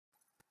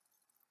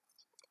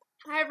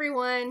Hi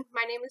everyone,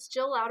 my name is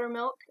Jill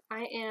Loudermilk.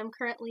 I am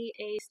currently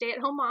a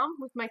stay-at-home mom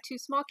with my two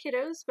small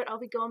kiddos, but I'll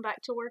be going back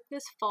to work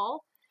this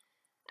fall.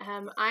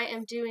 I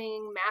am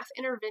doing math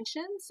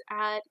interventions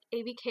at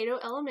A.B. Cato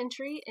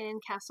Elementary in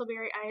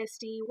Castleberry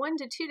ISD 1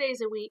 to 2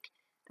 days a week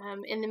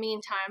in the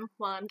meantime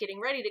while I'm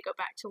getting ready to go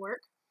back to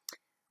work.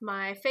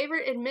 My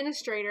favorite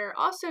administrator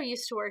also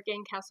used to work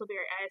in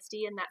Castleberry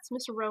ISD, and that's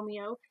Miss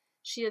Romeo.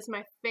 She is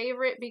my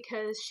favorite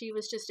because she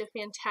was just a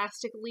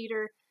fantastic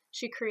leader.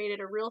 She created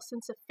a real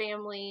sense of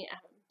family,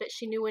 but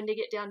she knew when to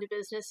get down to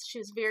business. She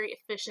was very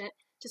efficient,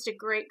 just a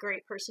great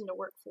person to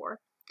work for.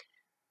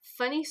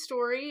 Funny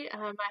story, I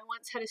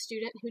once had a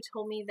student who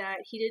told me that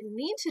he didn't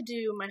need to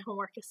do my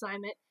homework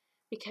assignment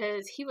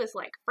because he was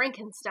like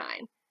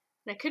Frankenstein.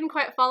 And I couldn't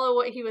quite follow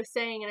what he was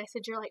saying, and I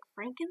said, "You're like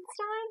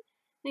Frankenstein?"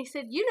 And he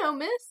said, "You know,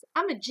 miss,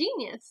 I'm a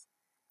genius."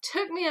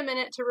 Took me a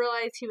minute to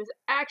realize he was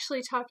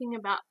actually talking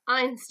about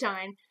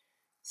Einstein.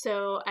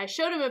 So I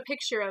showed him a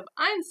picture of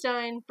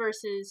Einstein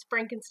versus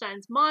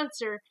Frankenstein's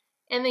monster,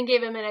 and then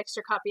gave him an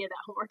extra copy of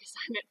that homework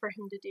assignment for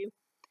him to do.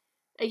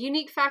 A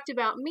unique fact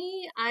about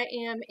me, I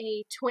am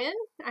a twin.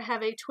 I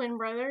have a twin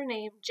brother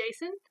named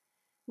Jason.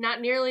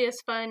 Not nearly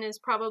as fun as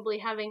probably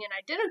having an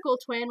identical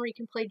twin where you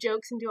can play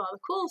jokes and do all the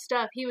cool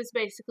stuff. He was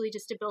basically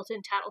just a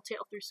built-in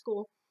tattletale through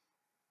school.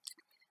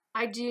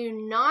 I do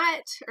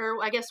not,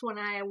 or I guess when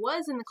I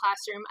was in the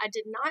classroom, I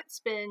did not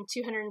spend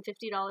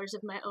 $250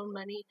 of my own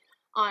money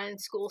on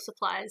school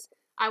supplies.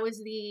 I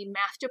was the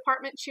math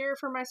department chair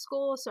for my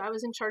school, so I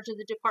was in charge of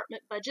the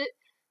department budget.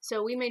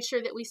 So we made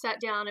sure that we sat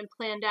down and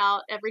planned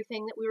out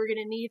everything that we were going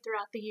to need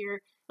throughout the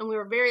year, and we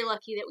were very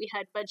lucky that we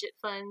had budget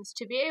funds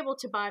to be able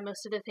to buy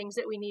most of the things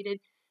that we needed.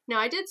 Now,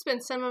 I did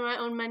spend some of my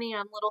own money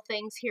on little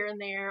things here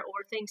and there,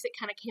 or things that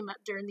kind of came up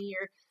during the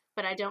year,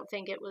 but I don't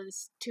think it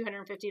was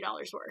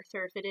 $250 worth,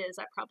 or if it is,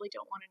 I probably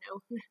don't want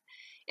to know.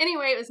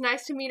 Anyway, it was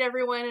nice to meet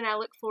everyone, and I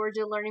look forward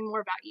to learning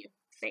more about you.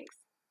 Thanks.